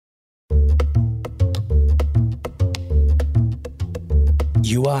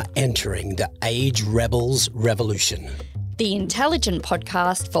You are entering the Age Rebels Revolution. The intelligent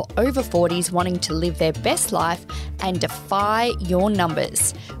podcast for over 40s wanting to live their best life and defy your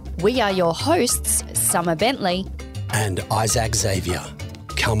numbers. We are your hosts, Summer Bentley and Isaac Xavier.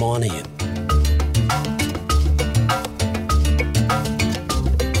 Come on in.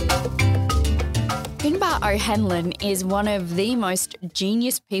 Finbar O'Hanlon is one of the most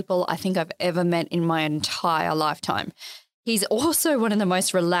genius people I think I've ever met in my entire lifetime. He's also one of the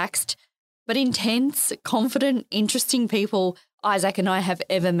most relaxed but intense, confident, interesting people Isaac and I have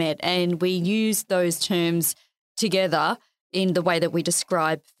ever met, and we use those terms together in the way that we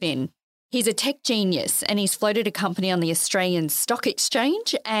describe Finn. He's a tech genius and he's floated a company on the Australian Stock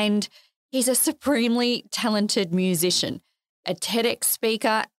Exchange, and he's a supremely talented musician, a TEDx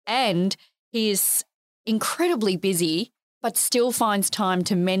speaker, and he is incredibly busy but still finds time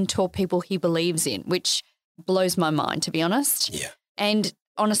to mentor people he believes in, which blows my mind, to be honest. Yeah. And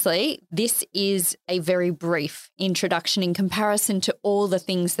honestly, this is a very brief introduction in comparison to all the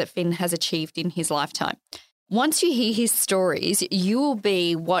things that Finn has achieved in his lifetime. Once you hear his stories, you will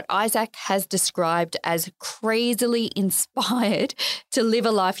be what Isaac has described as crazily inspired to live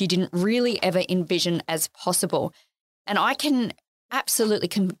a life you didn't really ever envision as possible. And I can absolutely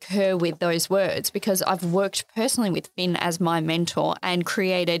concur with those words because I've worked personally with Finn as my mentor and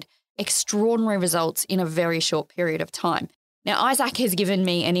created extraordinary results in a very short period of time. Now, Isaac has given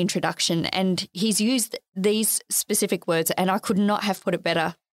me an introduction and he's used these specific words, and I could not have put it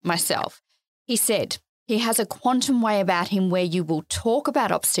better myself. He said he has a quantum way about him where you will talk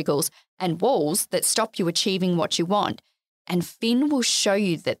about obstacles and walls that stop you achieving what you want, and Finn will show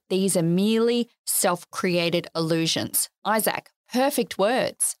you that these are merely self-created illusions. Isaac, perfect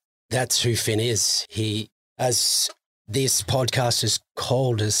words. That's who Finn is. He, as this podcast is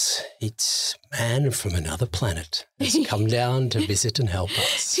called, as it's man from another planet has come down to visit and help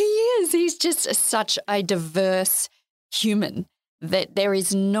us. He is. He's just such a diverse human that there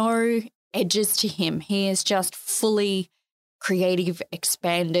is no edges to him. He is just fully creative,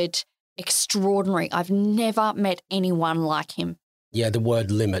 expanded, extraordinary. I've never met anyone like him. Yeah, the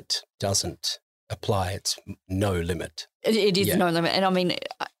word limit doesn't apply. It's no limit. It is no limit. And I mean,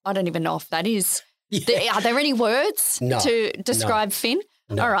 I don't even know if that is. Yeah. Are there any words to describe Finn?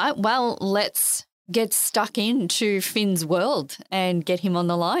 No. All right, well, let's get stuck into Finn's world and get him on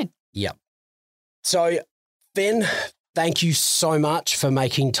the line. Yep. So, Finn, thank you so much for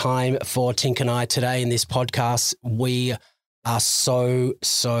making time for Tink and I today in this podcast. We are so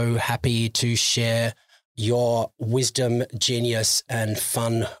happy to share your wisdom, genius, and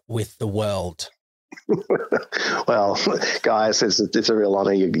fun with the world. Well, guys, it's a real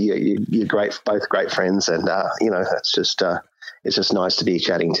honor. You're great, both great friends, and it's just nice to be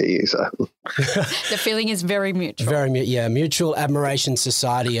chatting to you. So the feeling is very mutual. Mutual admiration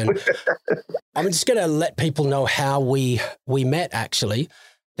society, and I'm just going to let people know how we met. Actually,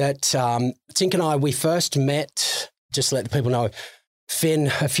 that Tink and I, we first met. Just to let the people know, Finn,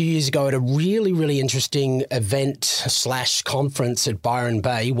 a few years ago at a really interesting event / conference at Byron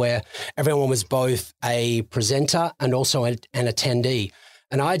Bay, where everyone was both a presenter and also an attendee.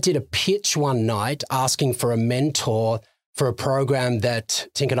 And I did a pitch one night asking for a mentor for a program that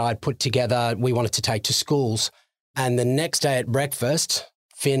Tink and I had put together we wanted to take to schools. And the next day at breakfast,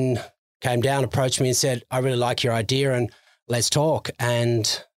 Finn came down, approached me and said, I really like your idea and let's talk.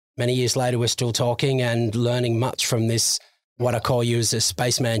 And many years later, we're still talking and learning much from this, what I call you as a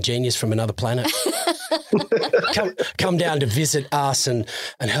spaceman genius from another planet. come down to visit us and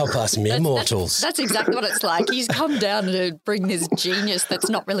help us mere mortals. That's exactly what it's like. He's come down to bring this genius that's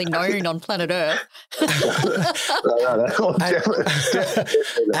not really known on planet Earth.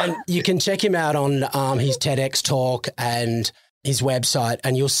 And you can check him out on his TEDx talk and his website,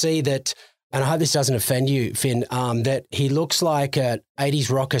 and you'll see that, and I hope this doesn't offend you, Finn, that he looks like an 80s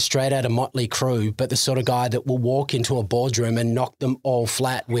rocker straight out of Motley Crue, but the sort of guy that will walk into a boardroom and knock them all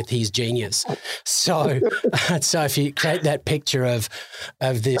flat with his genius. So if you create that picture of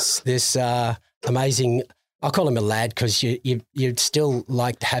this amazing, I'll call him a lad because you'd still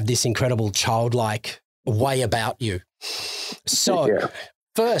like to have this incredible childlike way about you. So. Yeah.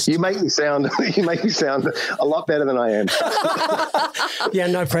 First, you make me sound a lot better than I am. Yeah,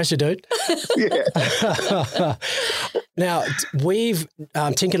 no pressure, dude. Yeah. Now we've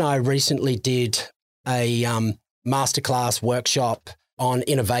Tink and I recently did a masterclass workshop on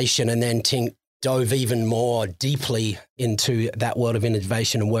innovation, and then Tink dove even more deeply into that world of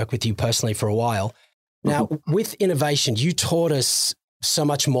innovation and worked with you personally for a while. Now, with innovation, you taught us so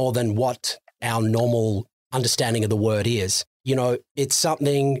much more than what our normal understanding of the word is. You know, it's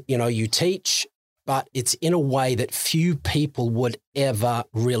something, you know, you teach, but it's in a way that few people would ever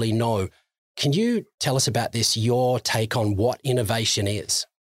really know. Can you tell us about this, your take on what innovation is?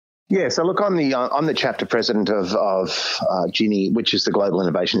 Yeah, so look, I'm the chapter president of GINI, which is the Global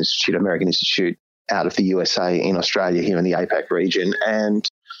Innovation Institute, American Institute out of the USA in Australia here in the APAC region. And,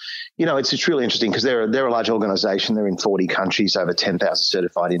 you know, it's really interesting because they're a large organization. They're in 40 countries, over 10,000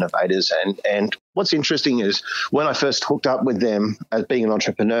 certified innovators. And what's interesting is when I first hooked up with them as being an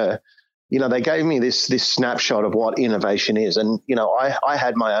entrepreneur, you know, they gave me this snapshot of what innovation is. And, you know, I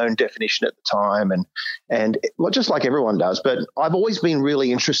had my own definition at the time and well, just like everyone does, but I've always been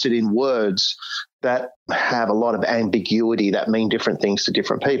really interested in words that have a lot of ambiguity that mean different things to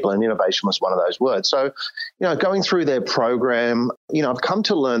different people. And innovation was one of those words. So, you know, going through their program, you know, I've come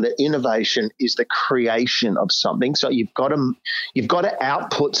to learn that innovation is the creation of something. So you've got to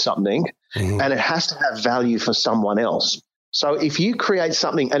output something and it has to have value for someone else. So if you create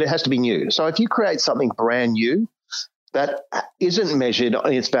something, and it has to be new. So if you create something brand new that isn't measured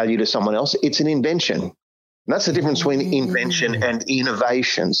in its value to someone else, it's an invention. And that's the difference between invention and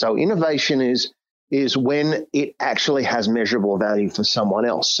innovation. So innovation is when it actually has measurable value for someone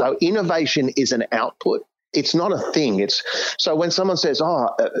else. So innovation is an output. It's not a thing. So when someone says,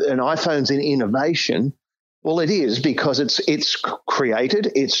 an iPhone's an innovation, well, it is because it's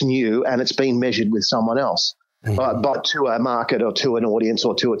created, it's new, and it's been measured with someone else. But to a market or to an audience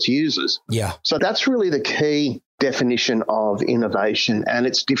or to its users. Yeah. So that's really the key definition of innovation and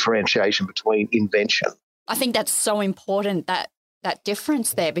its differentiation between invention. I think that's so important, that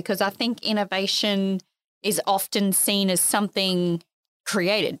difference there, because I think innovation is often seen as something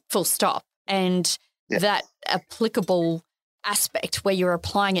created, full stop. And that applicable aspect where you're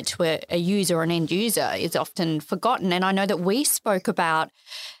applying it to a user or an end user is often forgotten. And I know that we spoke about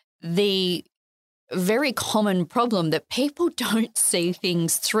the very common problem that people don't see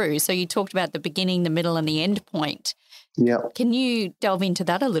things through. So you talked about the beginning, the middle, and the end point. Yeah. Can you delve into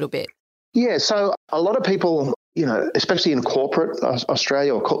that a little bit? Yeah. So a lot of people, you know, especially in corporate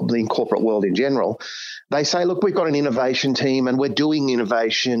Australia or the corporate world in general, they say, look, we've got an innovation team and we're doing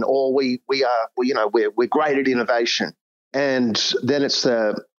innovation, or we're great at innovation. And then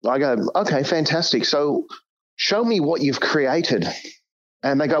I go, okay, fantastic. So show me what you've created.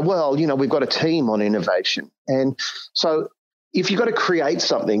 And they go, well, you know, we've got a team on innovation. And so if you've got to create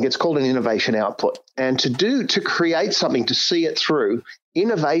something, it's called an innovation output. And to create something, to see it through,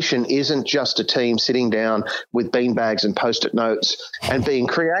 innovation isn't just a team sitting down with beanbags and Post-it notes and being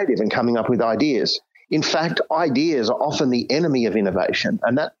creative and coming up with ideas. In fact, ideas are often the enemy of innovation.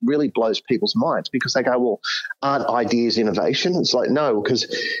 And that really blows people's minds because they go, well, aren't ideas innovation? It's like, no,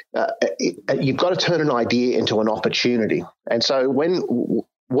 because you've got to turn an idea into an opportunity. And so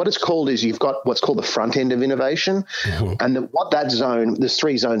what it's called is you've got what's called the front end of innovation. And there's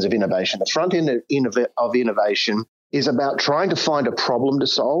three zones of innovation. The front end of innovation is about trying to find a problem to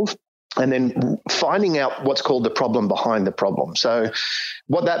solve and then finding out what's called the problem behind the problem. So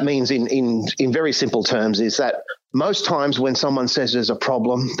what that means in very simple terms is that most times when someone says there's a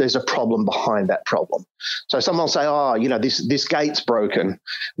problem behind that problem. So someone will say, this gate's broken.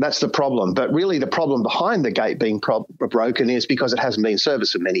 That's the problem. But really the problem behind the gate being broken is because it hasn't been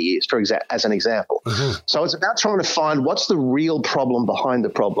serviced for many years, as an example. So it's about trying to find what's the real problem behind the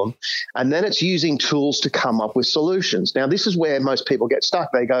problem. And then it's using tools to come up with solutions. Now, this is where most people get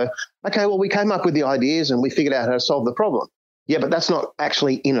stuck. They go, okay, well, we came up with the ideas and we figured out how to solve the problem. Yeah, but that's not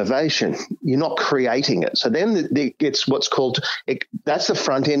actually innovation. You're not creating it. So then it's what's called, that's the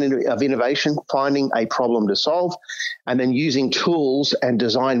front end of innovation, finding a problem to solve and then using tools and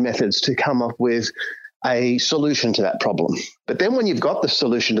design methods to come up with a solution to that problem. But then when you've got the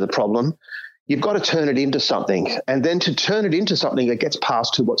solution to the problem, you've got to turn it into something. And then to turn it into something, it gets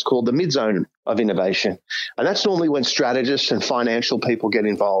passed to what's called the mid-zone of innovation. And that's normally when strategists and financial people get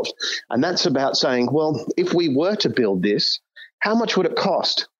involved. And that's about saying, well, if we were to build this, how much would it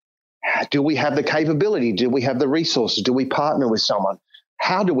cost? Do we have the capability? Do we have the resources? Do we partner with someone?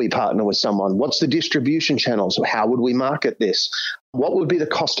 How do we partner with someone? What's the distribution channels? How would we market this? What would be the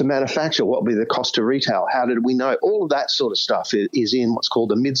cost to manufacture? What would be the cost to retail? How did we know? All of that sort of stuff is in what's called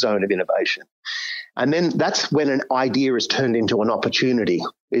the mid-zone of innovation. And then that's when an idea is turned into an opportunity,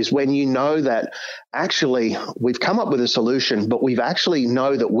 is when you know that actually we've come up with a solution, but we've actually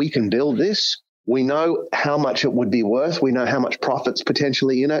know that we can build this. We know how much it would be worth. We know how much profit's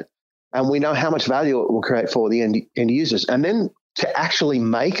potentially in it. And we know how much value it will create for the end users. And then to actually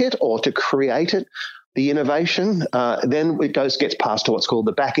make it or to create it, the innovation, then it gets passed to what's called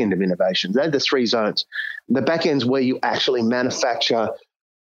the back end of innovation. They're the three zones. The back end's where you actually manufacture,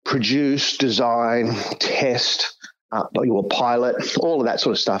 produce, design, test, your pilot, all of that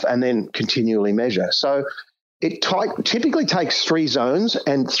sort of stuff, and then continually measure. So it typically takes 3 zones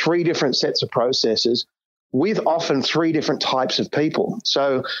and 3 different sets of processes with often 3 different types of people.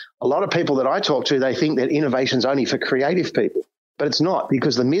 So a lot of people that I talk to, they think that innovation's only for creative people, but it's not,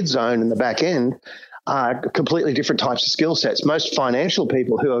 because the mid zone and the back end are completely different types of skill sets. Most financial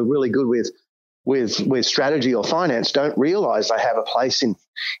people who are really good with strategy or finance don't realize they have a place in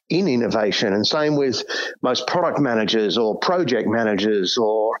innovation. And same with most product managers or project managers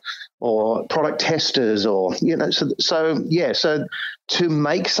or product testers, or, so to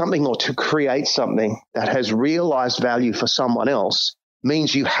make something or to create something that has realized value for someone else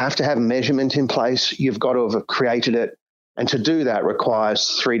means you have to have measurement in place. You've got to have created it. And to do that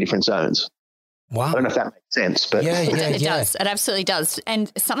requires 3 different zones. Wow. I don't know if that makes sense, but it does. It absolutely does. And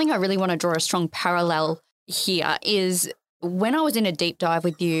something I really want to draw a strong parallel here is when I was in a deep dive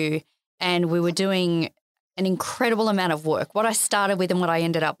with you and we were doing an incredible amount of work, what I started with and what I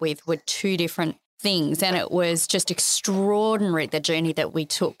ended up with were 2 different things. And it was just extraordinary, the journey that we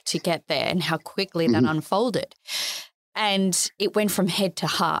took to get there and how quickly that unfolded. And it went from head to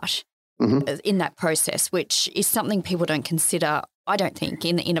heart in that process, which is something people don't consider, I don't think,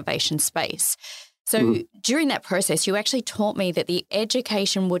 in the innovation space. So during that process, you actually taught me that the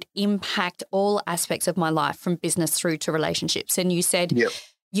education would impact all aspects of my life, from business through to relationships. And you said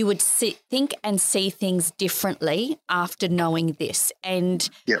you would think and see things differently after knowing this. And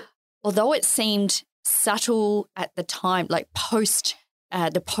although it seemed subtle at the time, like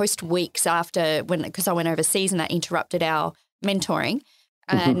the post weeks after, because I went overseas and that interrupted our mentoring,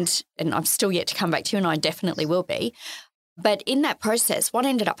 and I'm still yet to come back to you, and I definitely will be. But in that process, what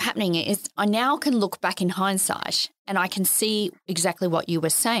ended up happening is I now can look back in hindsight and I can see exactly what you were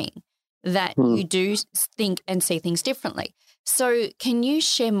saying, that you do think and see things differently. So can you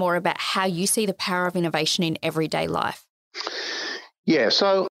share more about how you see the power of innovation in everyday life? Yeah,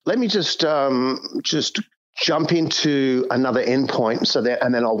 so let me just jump into another endpoint,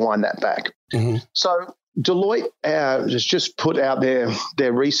 and then I'll wind that back. So Deloitte has just put out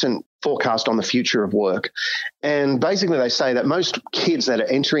their recent forecast on the future of work. And basically they say that most kids that are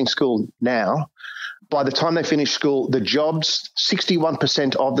entering school now, by the time they finish school, the jobs,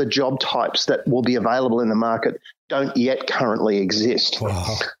 61% of the job types that will be available in the market don't yet currently exist.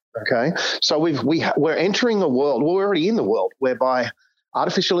 Wow. Okay. So we're entering a world, we're already in the world, whereby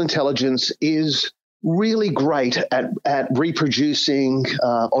artificial intelligence is really great at reproducing,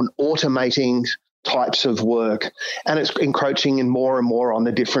 on automating types of work, and it's encroaching in more and more on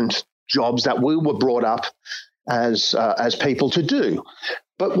the different jobs that we were brought up as people to do.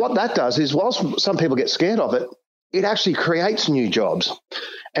 But what that does is, whilst some people get scared of it, it actually creates new jobs.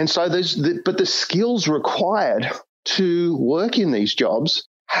 And so but the skills required to work in these jobs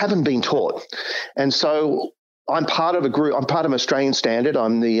haven't been taught. And so I'm part of a group. I'm part of Australian Standard.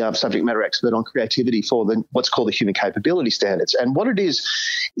 I'm the subject matter expert on creativity for what's called the Human Capability Standards. And what it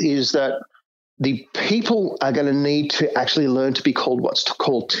is that the people are going to need to actually learn to be called what's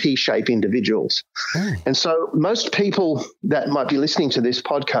called T-shaped individuals. And so most people that might be listening to this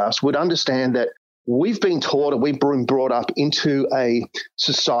podcast would understand that we've been taught, or we've been brought up into a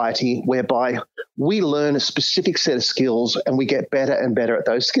society whereby we learn a specific set of skills and we get better and better at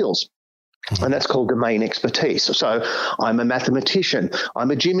those skills. And that's called domain expertise. So I'm a mathematician.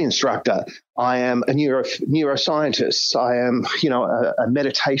 I'm a gym instructor. I am a neuroscientist. I am, a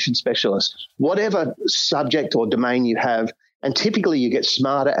meditation specialist. Whatever subject or domain you have, and typically you get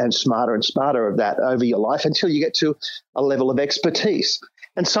smarter and smarter and smarter of that over your life until you get to a level of expertise.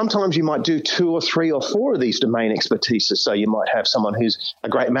 And sometimes you might do 2 or 3 or 4 of these domain expertises. So you might have someone who's a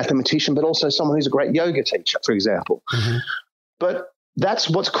great mathematician, but also someone who's a great yoga teacher, for example. But that's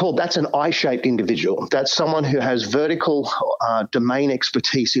an I-shaped individual. That's someone who has vertical domain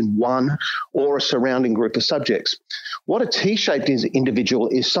expertise in one or a surrounding group of subjects. What a T-shaped individual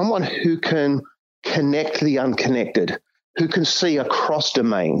is someone who can connect the unconnected, who can see across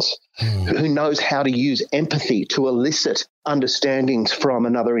domains, who knows how to use empathy to elicit understandings from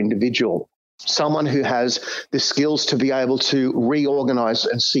another individual. Someone who has the skills to be able to reorganize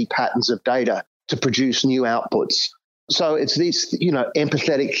and see patterns of data to produce new outputs. So it's these,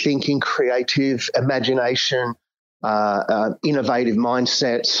 empathetic thinking, creative imagination, innovative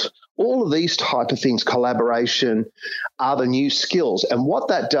mindsets, all of these type of things, collaboration, are the new skills. And what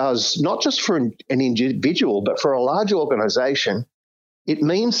that does, not just for an individual, but for a large organization, it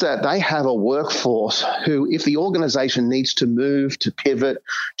means that they have a workforce who, if the organization needs to move, to pivot,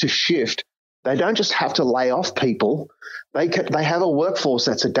 to shift, they don't just have to lay off people. They have a workforce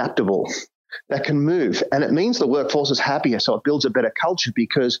that's adaptable, that can move. And it means the workforce is happier, so it builds a better culture,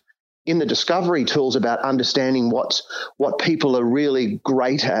 because in the discovery tools about understanding what people are really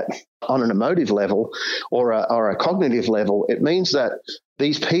great at on an emotive level or a cognitive level, it means that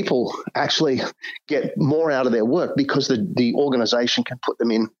these people actually get more out of their work because the organization can put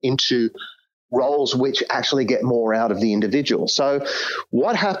them into roles which actually get more out of the individual. So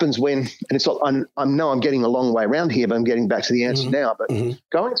what happens when, and it's I know I'm getting a long way around here, but I'm getting back to the answer now, but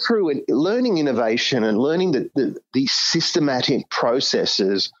going through and learning innovation and learning the systematic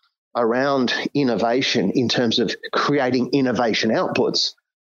processes around innovation in terms of creating innovation outputs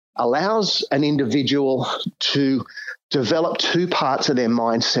allows an individual to develop two parts of their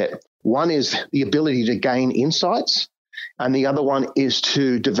mindset. One is the ability to gain insights, and the other one is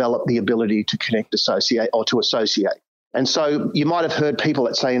to develop the ability to connect, associate. And so you might have heard people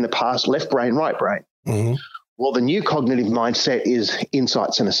that say in the past, left brain, right brain. Well, the new cognitive mindset is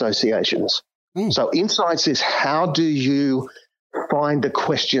insights and associations. So insights is, how do you find the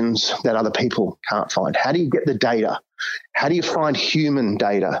questions that other people can't find? How do you get the data? How do you find human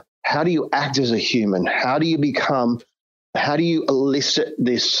data? How do you act as a human? How do you elicit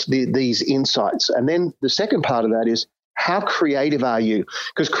these insights? And then the second part of that is, how creative are you?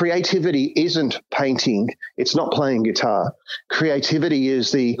 Because creativity isn't painting. It's not playing guitar. Creativity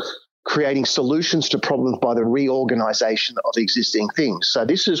is the creating solutions to problems by the reorganization of existing things. So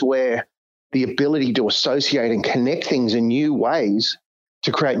this is where the ability to associate and connect things in new ways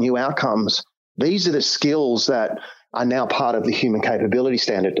to create new outcomes, these are the skills that are now part of the human capability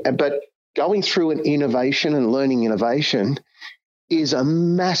standard. But going through an innovation and learning innovation is a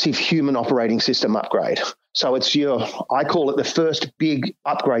massive human operating system upgrade. So it's I call it the first big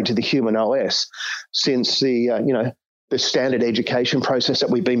upgrade to the human OS since the standard education process that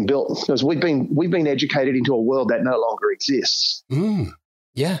we've been built, because we've been educated into a world that no longer exists.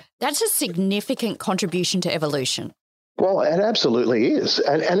 Yeah. That's a significant contribution to evolution. Well, it absolutely is.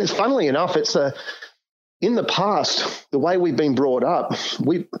 And it's, funnily enough, in the past, the way we've been brought up,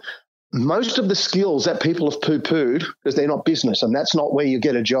 most of the skills that people have poo-pooed because they're not business and that's not where you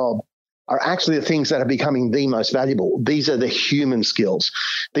get a job are actually the things that are becoming the most valuable. These are the human skills.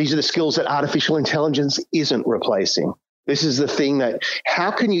 These are the skills that artificial intelligence isn't replacing. This is the thing that,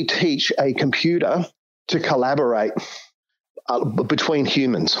 how can you teach a computer to collaborate between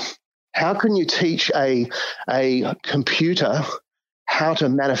humans? How can you teach a computer how to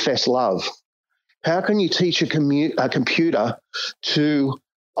manifest love? How can you teach a computer to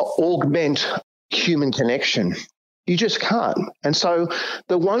augment human connection? You just can't. And so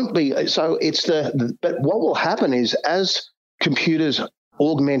there won't be, so it's but what will happen is, as computers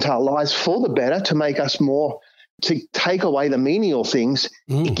augment our lives for the better to make us more, to take away the menial things,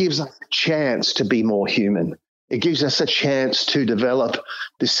 it gives us a chance to be more human. It gives us a chance to develop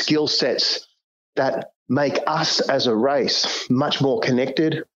the skill sets that make us as a race much more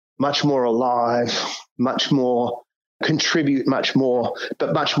connected, much more alive, much more contribute, much more,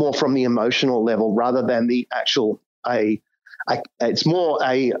 but much more from the emotional level rather than the actual, it's more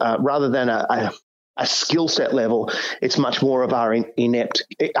rather than a skill set level, it's much more of our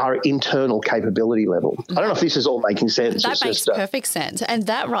internal capability level. I don't know if this is all making sense. That makes perfect sense. And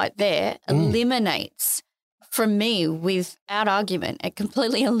that right there eliminates, from me, without argument, it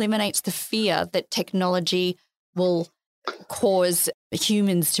completely eliminates the fear that technology will cause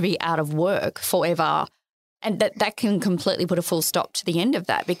humans to be out of work forever. And that can completely put a full stop to the end of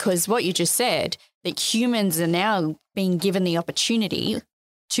that, because what you just said, that humans are now being given the opportunity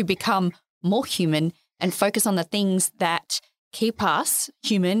to become more human and focus on the things that keep us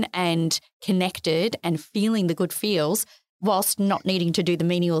human and connected and feeling the good feels, whilst not needing to do the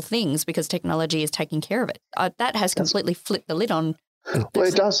menial things because technology is taking care of it. That has completely flipped the lid on. Well,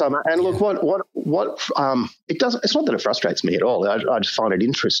 it does, Summer. And look, what it does. It's not that it frustrates me at all. I just find it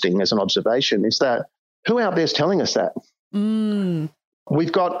interesting as an observation. Is that who out there is telling us that?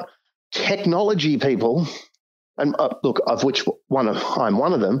 We've got technology people, and look, of which I'm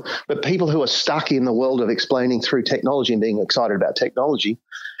one of them, but people who are stuck in the world of explaining through technology and being excited about technology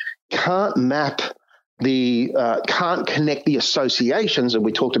can't can't connect the associations that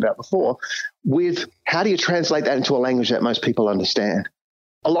we talked about before with how do you translate that into a language that most people understand.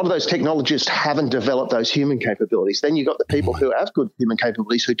 A lot of those technologists haven't developed those human capabilities. Then you've got the people who have good human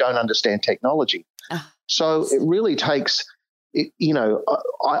capabilities who don't understand technology. So it really takes,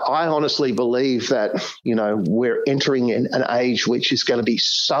 I honestly believe that, we're entering an age which is going to be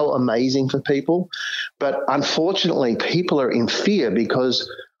so amazing for people. But unfortunately, people are in fear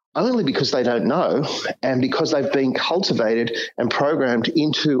only because they don't know, and because they've been cultivated and programmed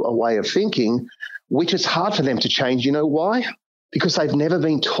into a way of thinking, which is hard for them to change. You know why? Because they've never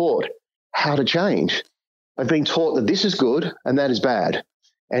been taught how to change. They've been taught that this is good and that is bad.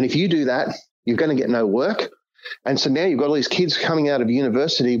 And if you do that, you're going to get no work. And so now you've got all these kids coming out of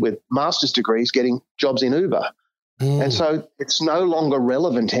university with master's degrees getting jobs in Uber. And so it's no longer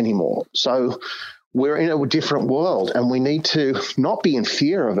relevant anymore. So we're in a different world, and we need to not be in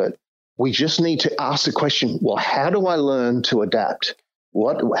fear of it. We just need to ask the question, well, how do I learn to adapt?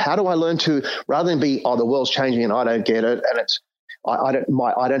 How do I learn to, rather than be, the world's changing and I don't get it, and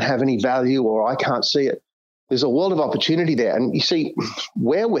I don't have any value, or I can't see it. There's a world of opportunity there. And you see,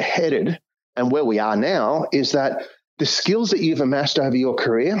 where we're headed and where we are now is that the skills that you've amassed over your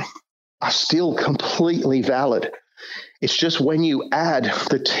career are still completely valid. It's just when you add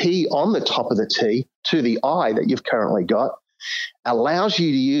the T on the top of the T to the I that you've currently got, allows you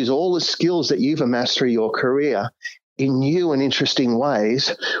to use all the skills that you've amassed through your career in new and interesting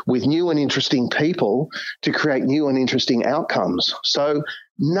ways with new and interesting people to create new and interesting outcomes. So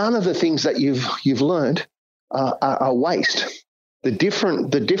none of the things that you've learned are waste. The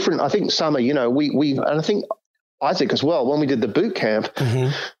different. I think Summer, we and I think Isaac as well, when we did the boot camp,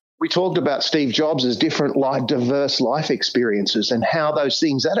 we talked about Steve Jobs as different, diverse life experiences and how those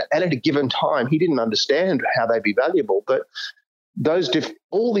things at a given time, he didn't understand how they'd be valuable. But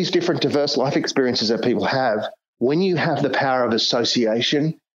all these different diverse life experiences that people have, when you have the power of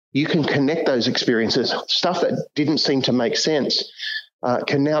association, you can connect those experiences. Stuff that didn't seem to make sense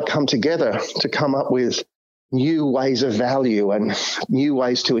can now come together to come up with new ways of value and new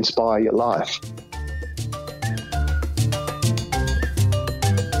ways to inspire your life.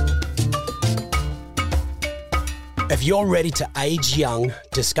 If you're ready to age young,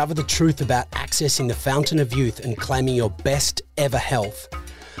 discover the truth about accessing the fountain of youth and claiming your best ever health,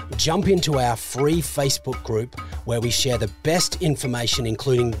 jump into our free Facebook group where we share the best information,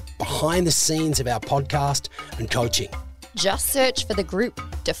 including behind the scenes of our podcast and coaching. Just search for the group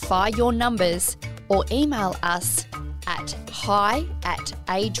Defy Your Numbers or email us at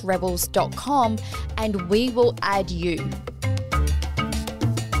hi@agerebels.com and we will add you.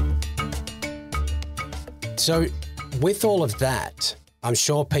 So with all of that, I'm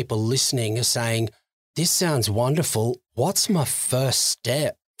sure people listening are saying, this sounds wonderful. What's my first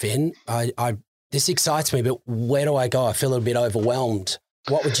step, Finn? This excites me, but where do I go? I feel a bit overwhelmed.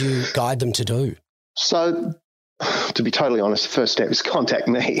 What would you guide them to do? So, to be totally honest, the first step is contact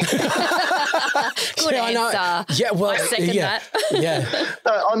me. Good answer. Yeah, well, I second that. Yeah.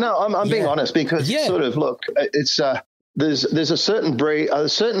 I'm being honest because sort of, look, it's there's a certain breed, a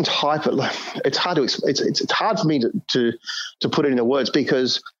certain type of. It's hard for me to put it into words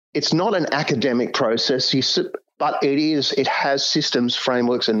because it's not an academic process. But it has systems,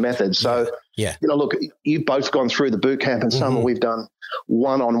 frameworks, and methods. So, look, you've both gone through the boot camp, and Summer, we've done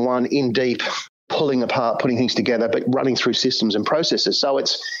one-on-one, in deep, pulling apart, putting things together, but running through systems and processes. So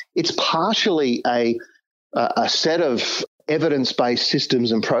it's partially a set of evidence-based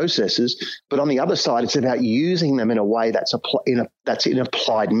systems and processes, but on the other side, it's about using them in a way that's an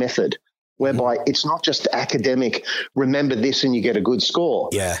applied method, whereby it's not just academic, remember this and you get a good score.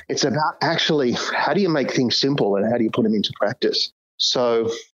 Yeah. It's about actually how do you make things simple and how do you put them into practice? So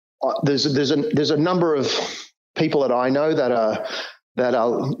there's a number of people that I know that are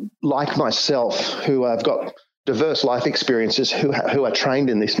like myself who have got diverse life experiences who are trained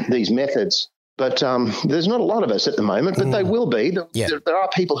in these methods. But there's not a lot of us at the moment, but they will be. There are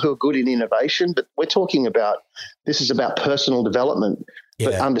people who are good in innovation, but we're talking about, this is about personal development,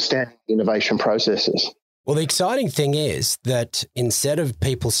 but understanding innovation processes. Well, the exciting thing is that instead of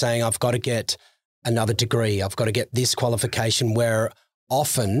people saying, I've got to get another degree, I've got to get this qualification, where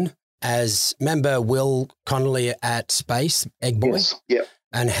often, as remember Will Connolly at Space, Egg Boy? Yes.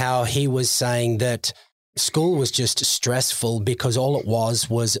 And how he was saying that school was just stressful because all it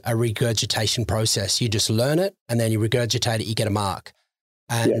was a regurgitation process. You just learn it and then you regurgitate it, you get a mark,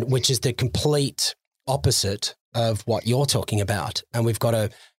 and which is the complete opposite of what you're talking about. And we've got to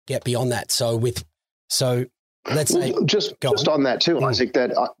get beyond that. So let's say just on that too, Isaac,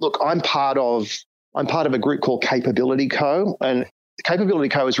 that look, I'm part of a group called Capability Co, and Capability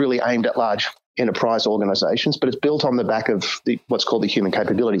Co is really aimed at large enterprise organizations, but it's built on the back of what's called the Human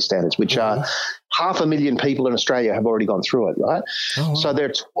Capability Standards, which are 500,000 people in Australia have already gone through it, right? Oh, wow. So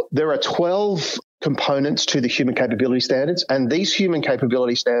there are 12 components to the Human Capability Standards, and these Human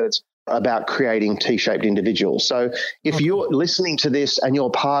Capability Standards are about creating T-shaped individuals. So if you're listening to this and you're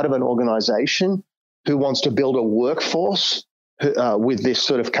part of an organization who wants to build a workforce with this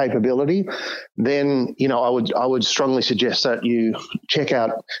sort of capability, then, I would strongly suggest that you check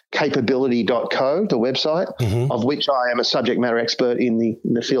out capability.co, the website, of which I am a subject matter expert in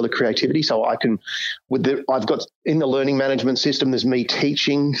the field of creativity. So I can, I've got in the learning management system, there's me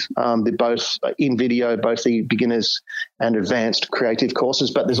teaching both in video, both the beginners and advanced creative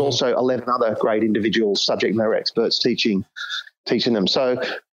courses, but there's also 11 other great individual subject matter experts teaching them. So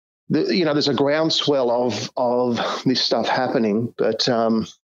there's a groundswell of this stuff happening, but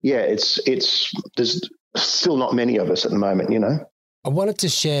there's still not many of us at the moment. I wanted to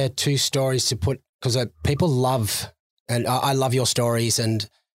share two stories to put, because people love, and I love your stories, and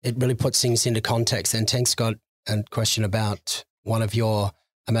it really puts things into context. And Tank's got a question about one of your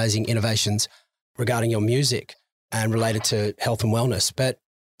amazing innovations regarding your music and related to health and wellness. But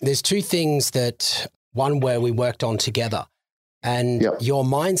there's two things one where we worked on together. And your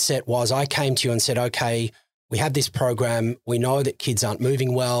mindset was, I came to you and said, okay, we have this program. We know that kids aren't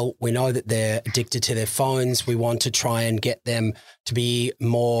moving well. We know that they're addicted to their phones. We want to try and get them to be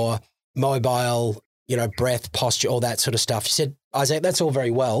more mobile, breath, posture, all that sort of stuff. You said, Isaac, that's all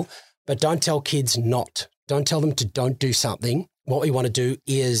very well, but don't tell kids not. Don't tell them to don't do something. What we want to do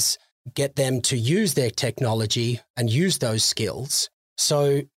is get them to use their technology and use those skills.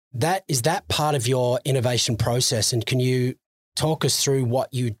 So is that part of your innovation process? And can you talk us through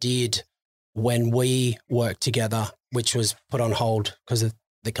what you did when we worked together, which was put on hold because of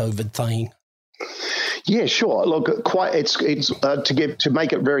the COVID thing? Yeah, sure. Look, it's to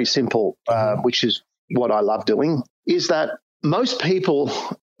make it very simple, which is what I love doing, is that most people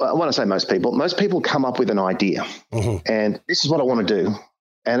come up with an idea, and this is what I want to do,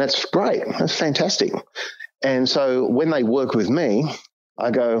 and that's great, that's fantastic. And so when they work with me,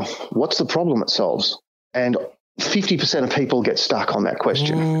 I go, what's the problem it solves? And 50% of people get stuck on that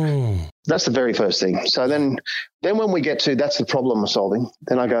question. That's the very first thing. So then when we get to that's the problem we're solving,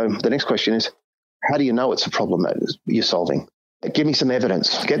 then I go, the next question is, how do you know it's a problem that you're solving? Give me some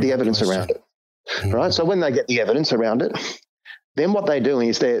evidence. Get the evidence around it. Right? So when they get the evidence around it, then what they're doing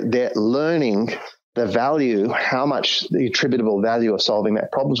is they're learning the value, how much the attributable value of solving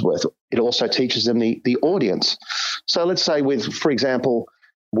that problem's worth. It also teaches them the audience. So let's say for example,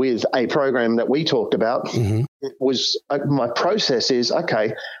 with a program that we talked about, it was my process is,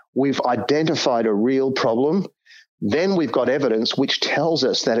 okay, we've identified a real problem. Then we've got evidence which tells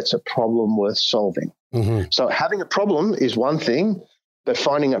us that it's a problem worth solving. So having a problem is one thing, but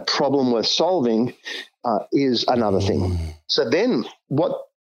finding a problem worth solving is another thing. So then what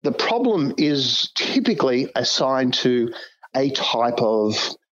the problem is typically assigned to a type of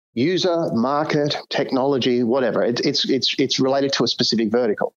user, market, technology, whatever. It's related to a specific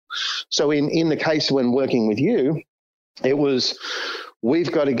vertical. So in the case when working with you, it was,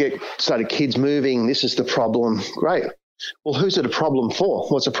 we've got to get started kids moving. This is the problem. Great. Well, who's it a problem for?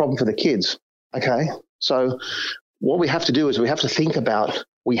 What's a problem for the kids? Okay. So what we have to do is we have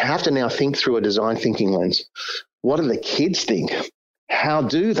to now think through a design thinking lens. What do the kids think? How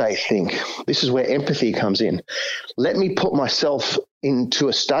do they think? This is where empathy comes in. Let me put myself into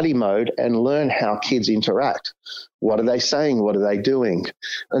a study mode and learn how kids interact. What are they saying? What are they doing?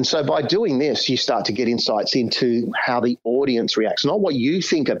 And so by doing this, you start to get insights into how the audience reacts, not what you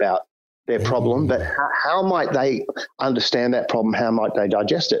think about their problem, but how might they understand that problem? How might they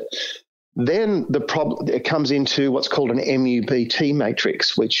digest it? Then it comes into what's called an MUBT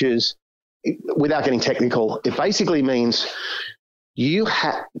matrix, which is, without getting technical, it basically means you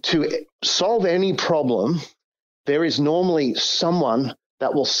have to solve any problem. There is normally someone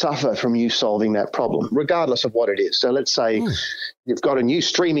that will suffer from you solving that problem, regardless of what it is. So let's say you've got a new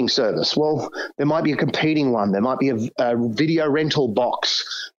streaming service. Well, there might be a competing one. There might be a video rental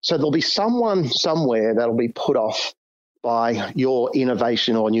box. So there'll be someone somewhere that'll be put off by your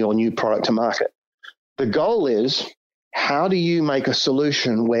innovation or your new product to market. The goal is, how do you make a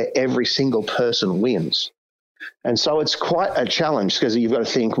solution where every single person wins? And so it's quite a challenge, because you've got to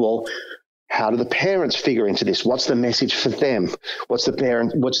think, well, how do the parents figure into this? What's the message for them? What's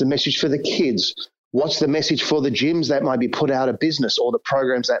the message for the kids? What's the message for the gyms that might be put out of business, or the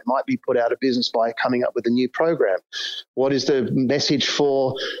programs that might be put out of business by coming up with a new program? What is the message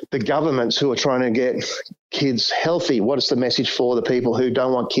for the governments who are trying to get kids healthy? What is the message for the people who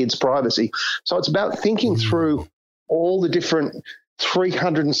don't want kids' privacy? So it's about thinking through all the different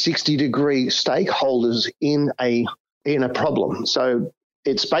 360-degree stakeholders in a problem. So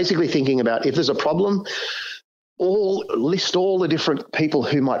it's basically thinking about, if there's a problem, list all the different people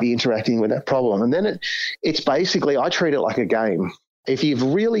who might be interacting with that problem. And then it's basically, I treat it like a game. If you've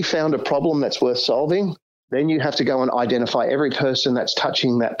really found a problem that's worth solving, then you have to go and identify every person that's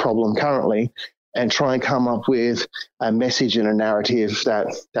touching that problem currently and try and come up with a message and a narrative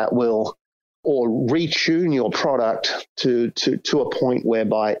that will or retune your product to a point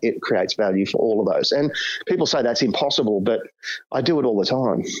whereby it creates value for all of those. And people say that's impossible, but I do it all the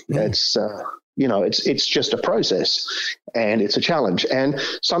time. It's it's just a process and it's a challenge. And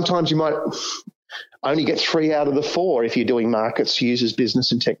sometimes you might only get 3 out of the 4 if you're doing markets, users,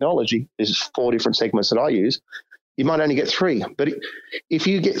 business, and technology. There's 4 different segments that I use. You might only get 3. But if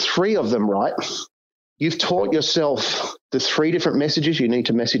you get 3 of them right, you've taught yourself the 3 different messages you need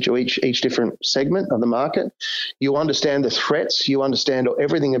to message to each different segment of the market. You understand the threats. You understand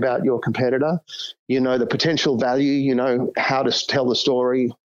everything about your competitor. You know the potential value. You know how to tell the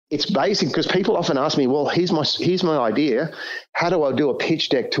story. It's basic because people often ask me, well, here's my idea. How do I do a pitch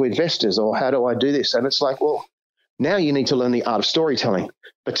deck to investors, or how do I do this? And it's like, well, now you need to learn the art of storytelling.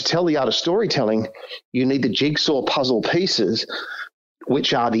 But to tell the art of storytelling, you need the jigsaw puzzle pieces,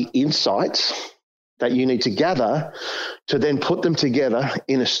 which are the insights that you need to gather to then put them together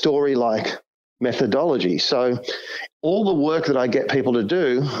in a story-like methodology. So all the work that I get people to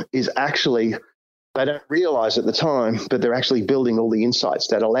do is actually, they don't realize at the time, but they're actually building all the insights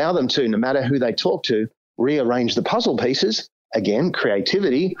that allow them to, no matter who they talk to, rearrange the puzzle pieces, again,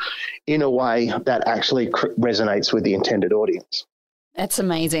 creativity, in a way that actually resonates with the intended audience. That's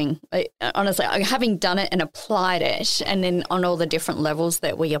amazing. Honestly, having done it and applied it, and then on all the different levels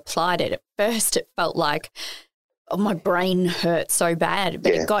that we applied it, at first it felt like, oh, my brain hurt so bad,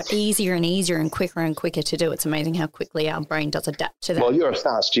 but It got easier and easier and quicker to do. It's amazing how quickly our brain does adapt to that. Well, you're a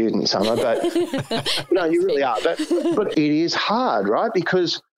star student, Summer, but no, you really are. But it is hard, right?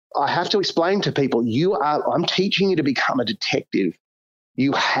 Because I have to explain to people, I'm teaching you to become a detective.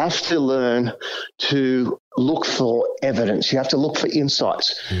 You have to learn to look for evidence. You have to look for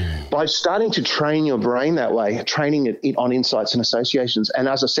insights. By starting to train your brain that way, training it on insights and associations. And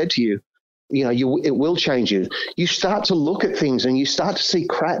as I said to you, it will change you. You start to look at things and you start to see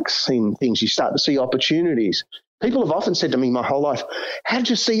cracks in things. You start to see opportunities. People have often said to me my whole life, how did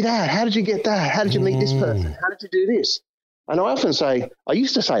you see that? How did you get that? How did you meet this person? How did you do this? And I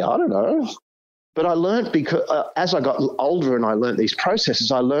used to say, I don't know. But I learned because as I got older and I learned these processes,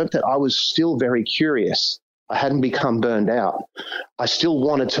 I learned that I was still very curious. I hadn't become burned out. I still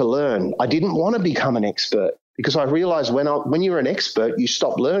wanted to learn. I didn't want to become an expert because I realized when you're an expert, you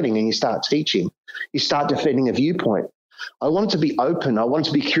stop learning and you start teaching. You start defending a viewpoint. I wanted to be open. I wanted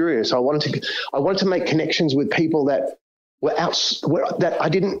to be curious. I wanted to make connections with people that were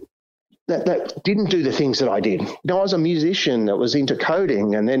that didn't do the things that I did. I was a musician that was into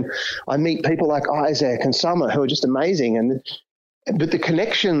coding, and then I meet people like Isaac and Summer who are just amazing. But the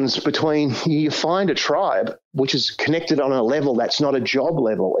connections between, you find a tribe which is connected on a level that's not a job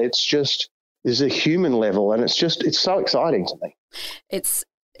level. It's just, there's a human level, and it's so exciting to me. It's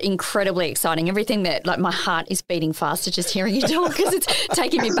incredibly exciting. Everything that, like, my heart is beating faster just hearing you talk, because it's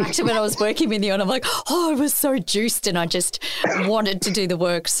taking me back to when I was working with you, and I'm like, oh, I was so juiced and I just wanted to do the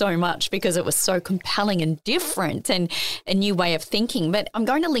work so much because it was so compelling and different and a new way of thinking. But I'm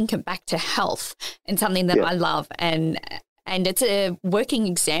going to link it back to health and something that I love, and it's a working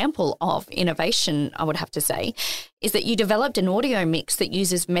example of innovation, I would have to say, is that you developed an audio mix that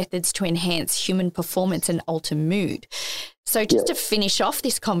uses methods to enhance human performance and alter mood. So just to finish off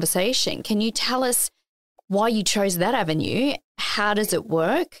this conversation, can you tell us why you chose that avenue? How does it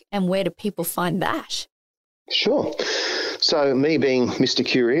work? And where do people find that? Sure. So me being Mr.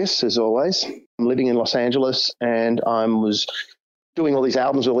 Curious, as always, I'm living in Los Angeles, and I was doing all these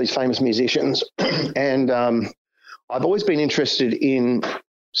albums with all these famous musicians. And I've always been interested in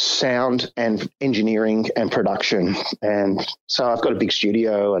sound and engineering and production. And so I've got a big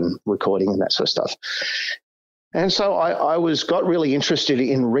studio and recording and that sort of stuff. And so I got really interested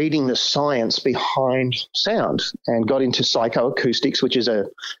in reading the science behind sound, and got into psychoacoustics, which is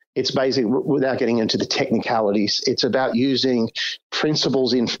it's basically, without getting into the technicalities, it's about using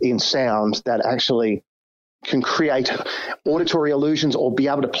principles in sound that actually can create auditory illusions or be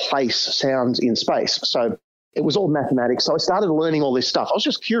able to place sounds in space. So it was all mathematics. So I started learning all this stuff. I was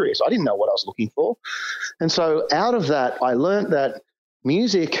just curious. I didn't know what I was looking for. And so out of that, I learned that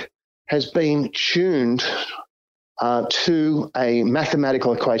music has been tuned to a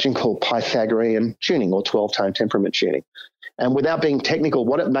mathematical equation called Pythagorean tuning, or 12-tone temperament tuning. And without being technical,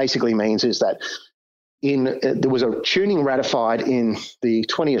 what it basically means is that there was a tuning ratified in the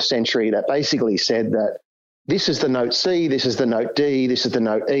 20th century that basically said that this is the note C, this is the note D, this is the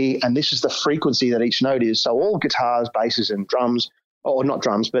note E, and this is the frequency that each note is. So all guitars, basses, and drums, or not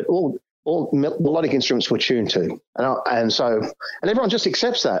drums, but all melodic instruments were tuned to. And everyone just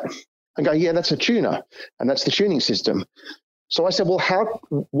accepts that and go, yeah, that's a tuner, and that's the tuning system. So I said, well,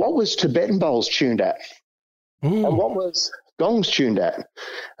 what was Tibetan bowls tuned at? And what was gongs tuned at?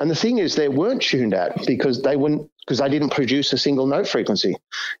 And the thing is, they weren't tuned at because they didn't produce a single note frequency.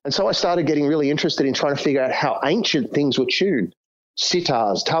 And so I started getting really interested in trying to figure out how ancient things were tuned.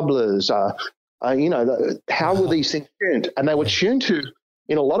 Sitars, tablas, how were these things tuned? And they were tuned to,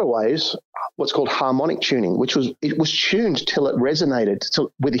 in a lot of ways, what's called harmonic tuning, it was tuned till it resonated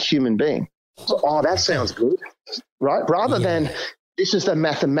with a human being. So, that sounds good, right? Rather than this is the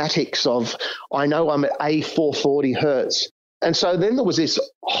mathematics of, I know I'm at A440 hertz. And so then there was this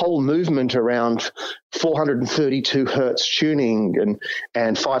whole movement around 432 hertz tuning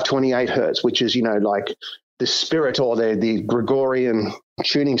and 528 hertz, which is, like the spirit or the Gregorian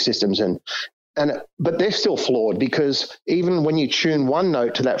tuning systems. But they're still flawed because even when you tune one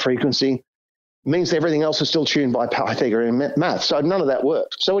note to that frequency, it means everything else is still tuned by Pythagorean math. So none of that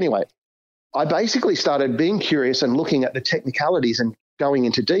worked. So anyway, I basically started being curious and looking at the technicalities and going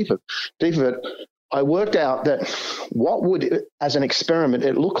into deeper. I worked out that what would, as an experiment,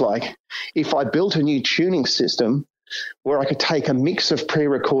 it look like if I built a new tuning system where I could take a mix of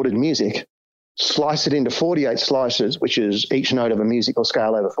pre-recorded music, slice it into 48 slices, which is each note of a musical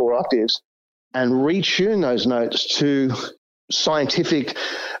scale over 4 octaves, and retune those notes to scientific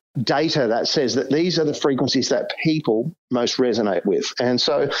data that says that these are the frequencies that people most resonate with. And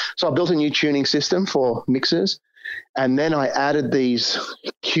so I built a new tuning system for mixers, and then I added these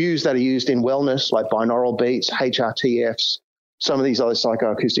cues that are used in wellness, like binaural beats, HRTFs, some of these other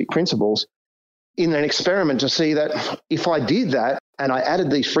psychoacoustic principles, in an experiment to see that if I did that and I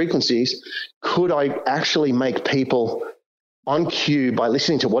added these frequencies, could I actually make people on cue by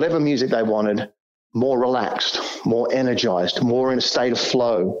listening to whatever music they wanted more relaxed, more energized, more in a state of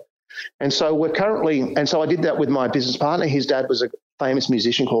flow. And so I did that with my business partner. His dad was a famous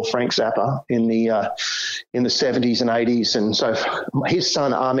musician called Frank Zappa in the 70s and 80s. And so his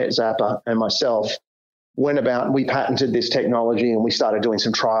son, Ahmet Zappa, and myself went about, we patented this technology and we started doing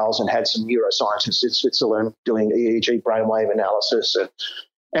some trials and had some neuroscientists in Switzerland doing EEG brainwave analysis.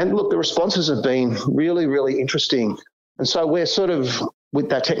 And look, the responses have been really, really interesting. And so we're sort of, with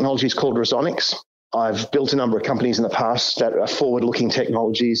that technology, it's called Resonics. I've built a number of companies in the past that are forward-looking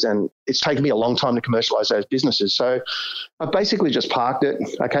technologies, and it's taken me a long time to commercialize those businesses. So I basically just parked it.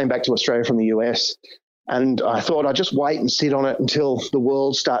 I came back to Australia from the US, and I thought I'd just wait and sit on it until the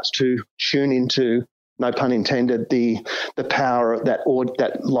world starts to tune into, no pun intended, the power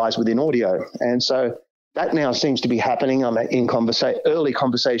that lies within audio. And so that now seems to be happening. I'm in early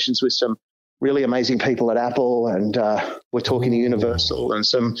conversations with some really amazing people at Apple, and we're talking to Universal and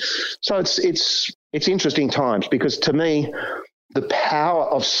some. So it's interesting times, because to me, the power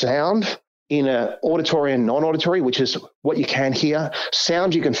of sound in a auditory and non-auditory, which is what you can hear,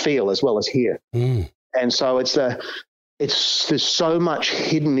 sound you can feel as well as hear. And so there's so much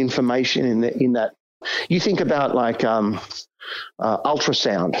hidden information in that. You think about like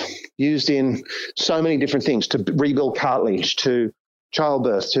ultrasound used in so many different things, to rebuild cartilage, to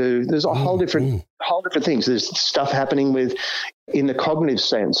childbirth, there's a whole different things. There's stuff happening in the cognitive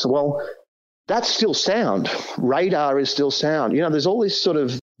sense. Well, that's still sound. Radar is still sound. There's all these sort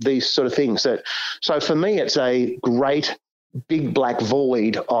of things that. So for me, it's a great big black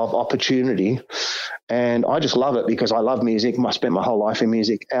void of opportunity, and I just love it because I love music. I spent my whole life in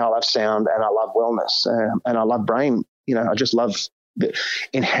music, and I love sound, and I love wellness, and I love brain. I just love the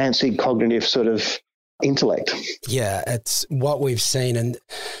enhancing cognitive sort of intellect. Yeah, it's what we've seen. And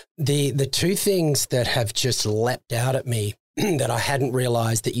the two things that have just leapt out at me that I hadn't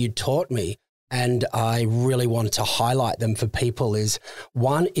realized that you'd taught me, and I really wanted to highlight them for people, is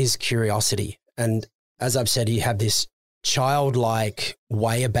one is curiosity. And as I've said, you have this childlike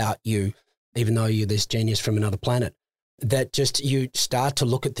way about you, even though you're this genius from another planet, that just you start to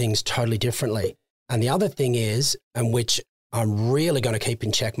look at things totally differently. And the other thing is, and which I'm really going to keep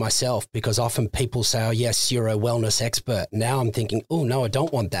in check myself, because often people say, oh, yes, you're a wellness expert. Now I'm thinking, oh, no, I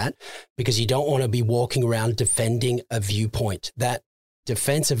don't want that, because you don't want to be walking around defending a viewpoint. That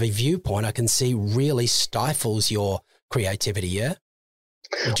defense of a viewpoint, I can see, really stifles your creativity, yeah?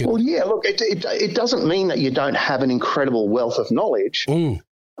 Well, yeah, look, it doesn't mean that you don't have an incredible wealth of knowledge,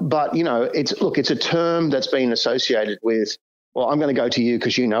 but, it's a term that's been associated with, well, I'm going to go to you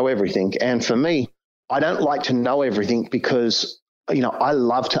because you know everything. And for me, I don't like to know everything because, I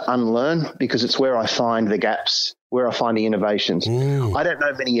love to unlearn, because it's where I find the gaps, where I find the innovations. I don't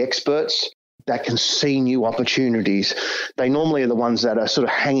know many experts that can see new opportunities. They normally are the ones that are sort of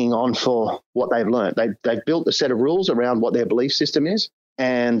hanging on for what they've learned. They've built a set of rules around what their belief system is,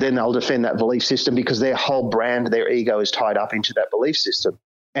 and then they'll defend that belief system because their whole brand, their ego is tied up into that belief system.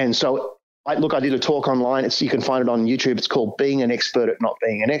 And so I did a talk online. You can find it on YouTube. It's called Being an Expert at Not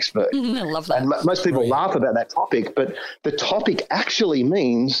Being an Expert. I love that. And most people laugh about that topic, but the topic actually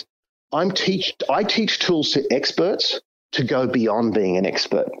means I teach tools to experts to go beyond being an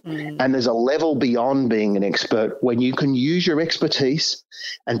expert. And there's a level beyond being an expert when you can use your expertise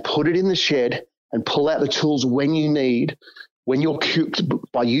and put it in the shed and pull out the tools when you need,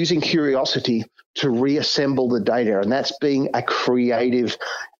 by using curiosity to reassemble the data. And that's being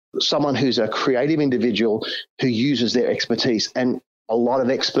someone who's a creative individual who uses their expertise. And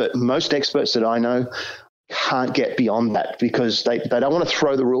most experts that I know can't get beyond that because they don't want to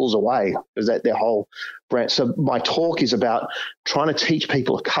throw the rules away, because that's their whole brand. So my talk is about trying to teach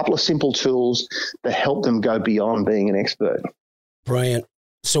people a couple of simple tools that help them go beyond being an expert. Brilliant.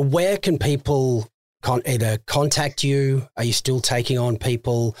 So where can people either contact you? Are you still taking on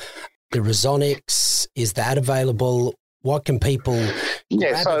people? The Resonics, is that available? What can people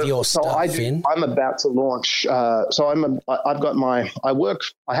grab of your stuff, Finn? I'm about to launch. I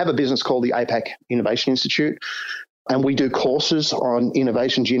have a business called the APAC Innovation Institute, and we do courses on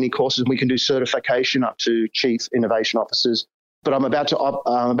innovation, Genie courses. We can do certification up to chief innovation officers. But I'm about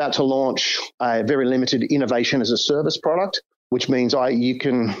to launch a very limited innovation as a service product, which means you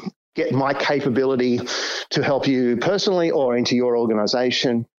can get my capability to help you personally or into your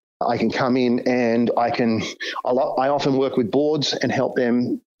organization. I can come in and I often work with boards and help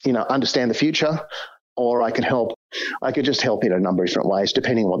them, understand the future, or I could just help in a number of different ways,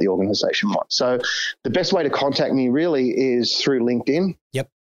 depending on what the organization wants. So the best way to contact me really is through LinkedIn. Yep.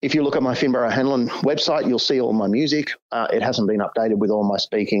 If you look at my Finbar O'Hanlon website, you'll see all my music. It hasn't been updated with all my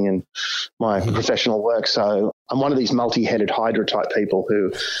speaking and my professional work. So I'm one of these multi-headed Hydra type people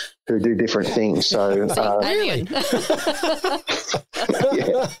who do different things. So really?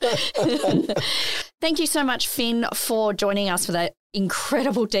 Thank you so much, Finn, for joining us for that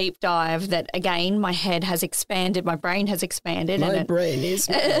incredible deep dive that, again, my head has expanded, my brain has expanded. My brain is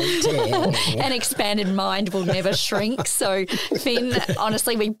melting. An expanded mind will never shrink. So, Finn,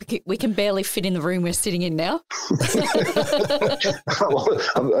 honestly, we can barely fit in the room we're sitting in now.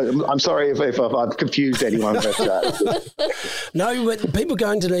 I'm sorry if I've confused anyone. But, No, but people are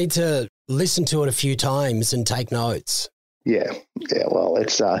going to need to listen to it a few times and take notes. Yeah. Well,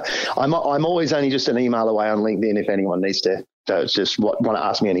 it's I'm always only just an email away on LinkedIn if anyone needs to. So it's just want to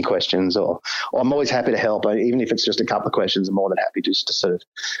ask me any questions, or I'm always happy to help. Even if it's just a couple of questions, I'm more than happy just to sort of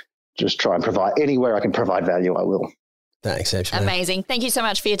just try and provide anywhere I can provide value. I will. Thanks, Angela. Amazing. Thank you so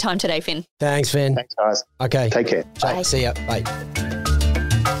much for your time today, Finn. Thanks, Finn. Thanks, guys. Okay. Take care. Bye. See ya. Bye.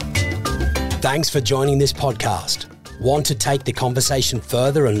 Thanks for joining this podcast. Want to take the conversation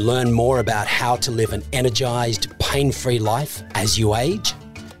further and learn more about how to live an energized, pain-free life as you age?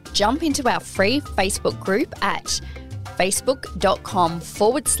 Jump into our free Facebook group at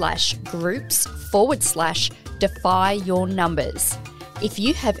facebook.com/groups/defy your numbers. If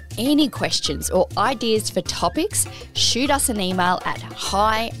you have any questions or ideas for topics, shoot us an email at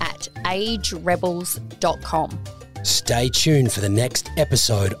hi@agerebels.com. Stay tuned for the next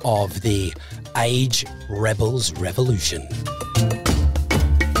episode of the Age Rebels Revolution.